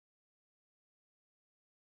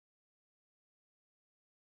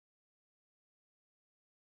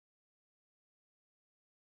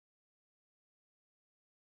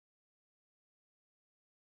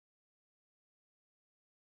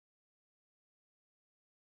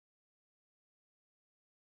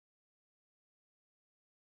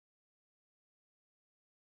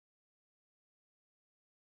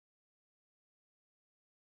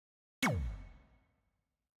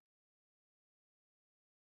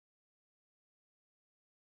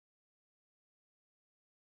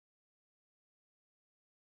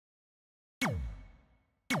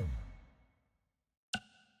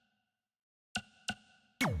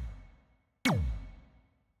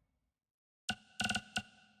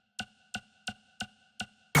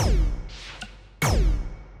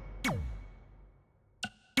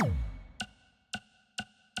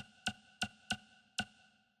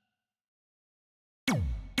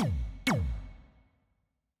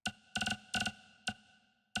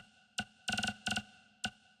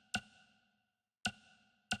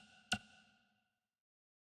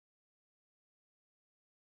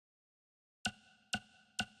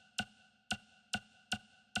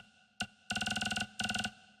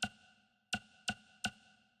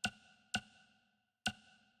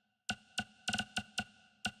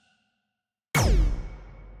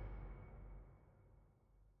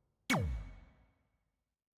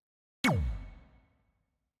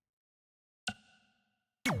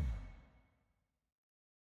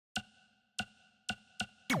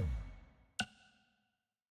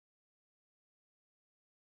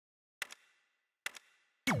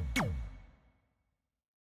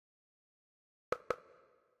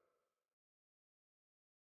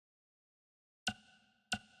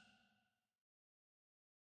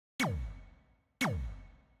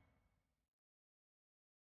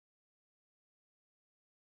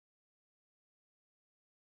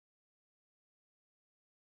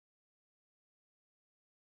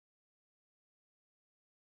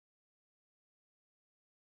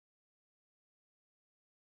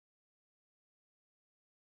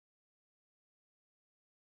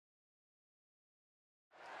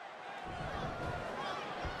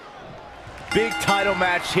big title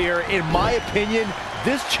match here. In my opinion,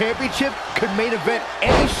 this championship could main event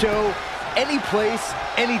any show, any place,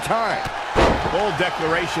 anytime. Bold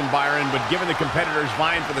declaration, Byron, but given the competitors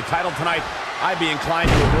vying for the title tonight, I'd be inclined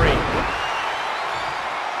to agree.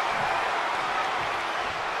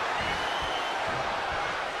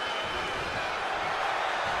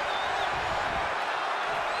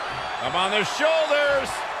 Up on their shoulders.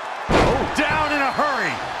 Oh, down in a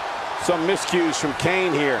hurry. Some miscues from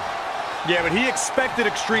Kane here. Yeah, but he expected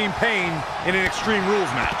extreme pain in an Extreme Rules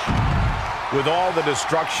match. With all the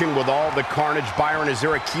destruction, with all the carnage, Byron, is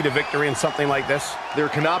there a key to victory in something like this? There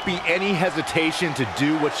cannot be any hesitation to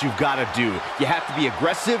do what you've got to do. You have to be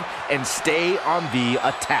aggressive and stay on the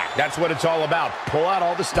attack. That's what it's all about. Pull out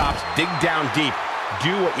all the stops, dig down deep,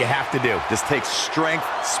 do what you have to do. This takes strength,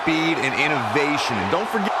 speed, and innovation. And don't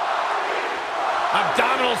forget...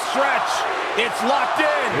 Abdominal stretch. It's locked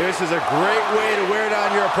in. This is a great way to wear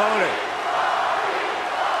down your opponent.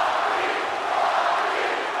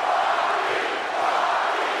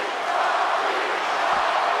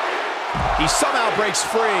 He somehow breaks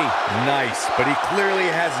free. Nice, but he clearly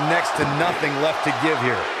has next to nothing left to give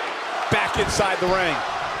here. Back inside the ring.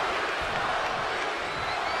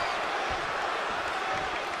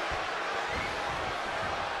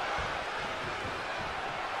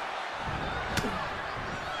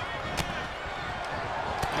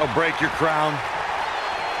 He'll break your crown.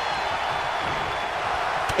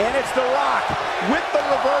 And it's The Rock with the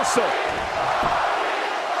reversal.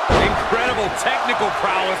 Incredible technical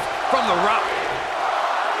prowess from The Rock.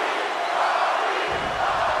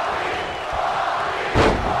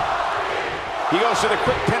 He goes for the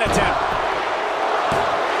quick pin attempt.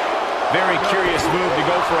 Very curious move to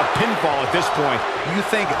go for a pinfall at this point. You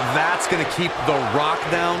think that's going to keep The Rock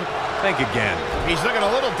down? Think again. He's looking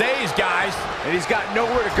a little dazed, guys. And he's got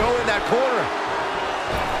nowhere to go in that corner.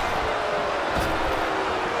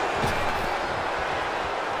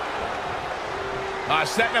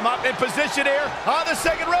 Setting him up in position here on the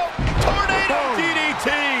second rope. Tornado DDT.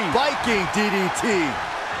 Viking DDT.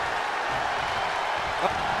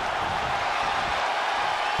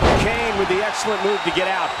 Kane with the excellent move to get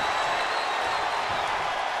out.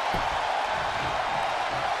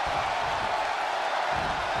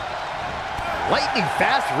 Lightning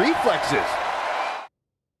fast reflexes.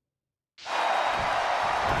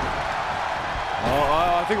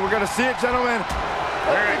 Oh, I think we're going to see it, gentlemen.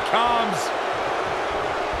 There it comes.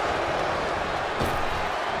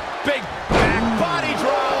 Big back body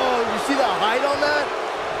drop. You see the height on that?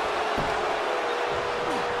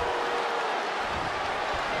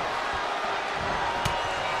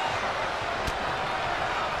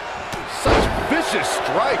 Such vicious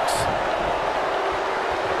strikes.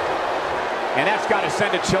 And that's got to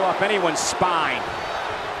send a chill up anyone's spine.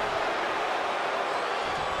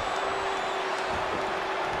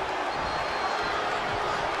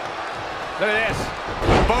 Look at this.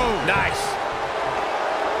 Boom. Nice.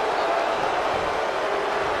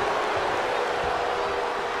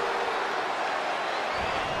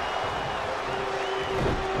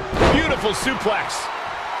 Beautiful suplex.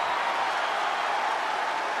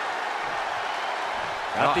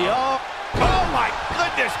 Got the oh my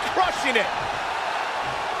goodness, crushing it.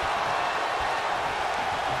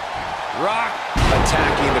 Rock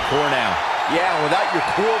Attacking the core now. Yeah, without your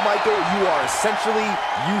core, Michael, you are essentially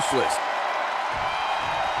useless.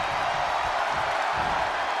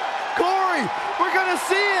 Corey, we're gonna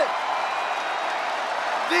see it.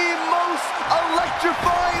 The most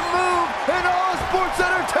electrifying move in all sports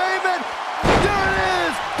entertainment. There it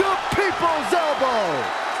is, the People's Elbow.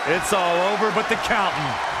 It's all over but the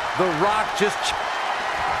counting. The Rock just...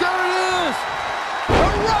 There it is.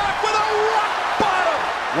 The Rock with a rock bottom.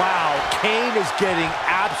 Wow, Kane is getting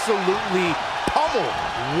absolutely pummeled.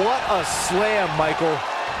 What a slam, Michael.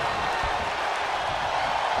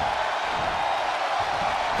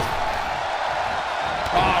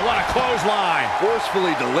 Oh, what a clothesline.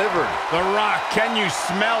 Forcefully delivered. The Rock, can you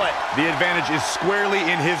smell it? The advantage is squarely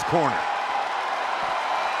in his corner.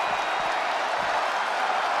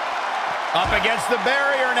 Up against the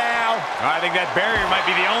barrier now. I think that barrier might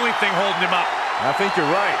be the only thing holding him up. I think you're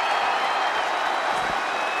right.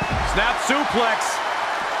 Snap suplex.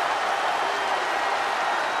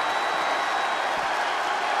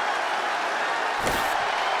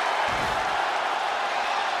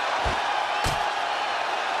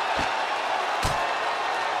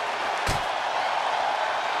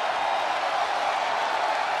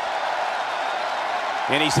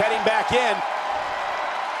 And he's heading back in.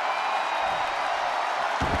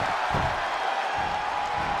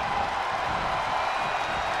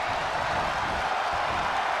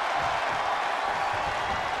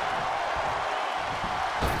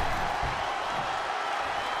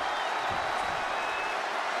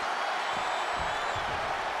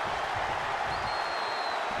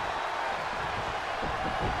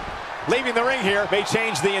 Leaving the ring here may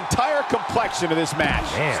change the entire complexion of this match.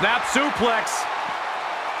 Man. Snap suplex.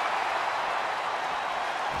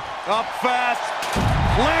 Up fast.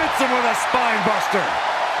 Plants him with a spine buster.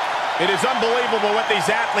 It is unbelievable what these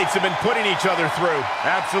athletes have been putting each other through.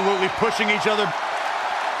 Absolutely pushing each other.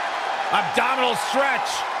 Abdominal stretch.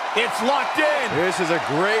 It's locked in. This is a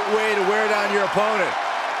great way to wear down your opponent.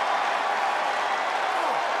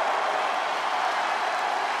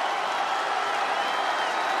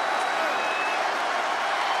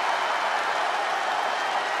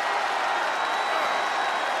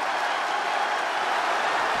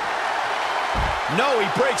 No,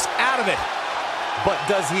 he breaks out of it. But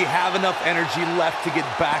does he have enough energy left to get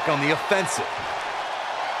back on the offensive?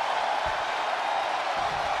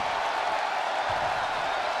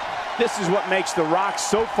 This is what makes The Rock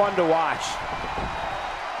so fun to watch.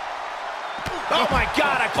 Oh my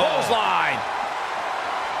God, a clothesline.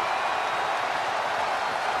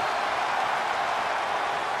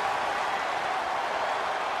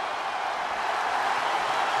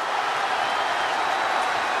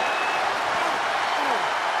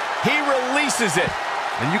 He releases it.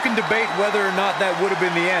 And you can debate whether or not that would have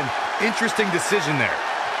been the end. Interesting decision there.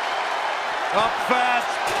 Up fast.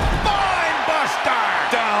 Spine buster.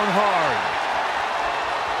 Down hard.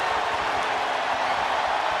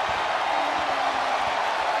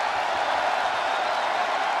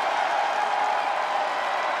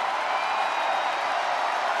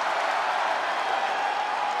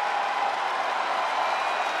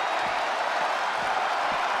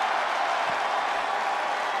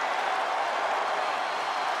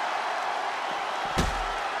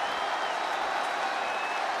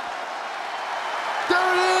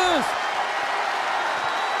 There it is!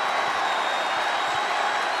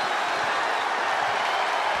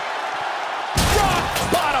 Rock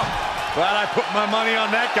bottom. Glad I put my money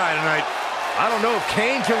on that guy tonight. I don't know if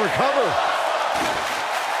Kane can recover.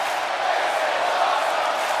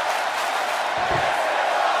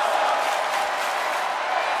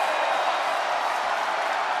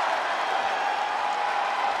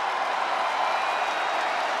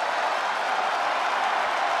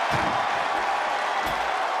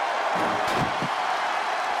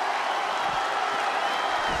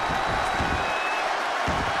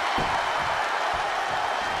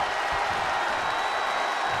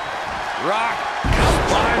 Rock.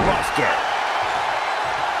 Spine buster.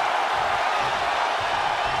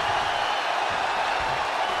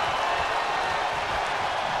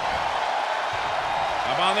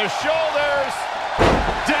 Up on their shoulders.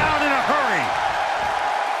 Down in a hurry.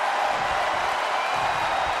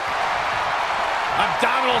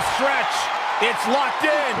 Abdominal stretch. It's locked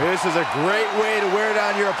in. This is a great way to wear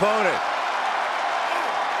down your opponent.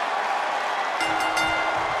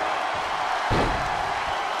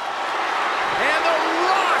 And The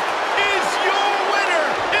Rock is your winner.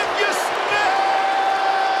 If you smell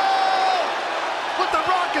What The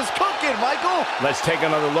Rock is cooking, Michael! Let's take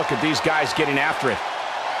another look at these guys getting after it.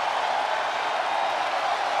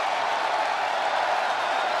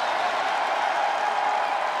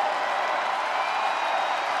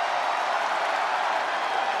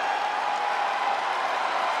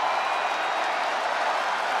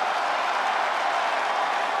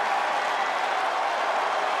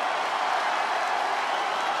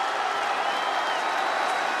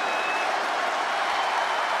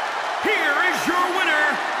 Here is your winner,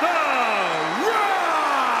 The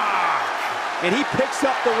Rock! And he picks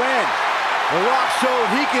up the win. The Rock showed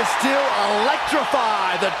he can still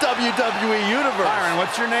electrify the WWE Universe. Byron,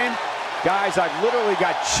 what's your name? Guys, I've literally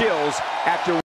got chills after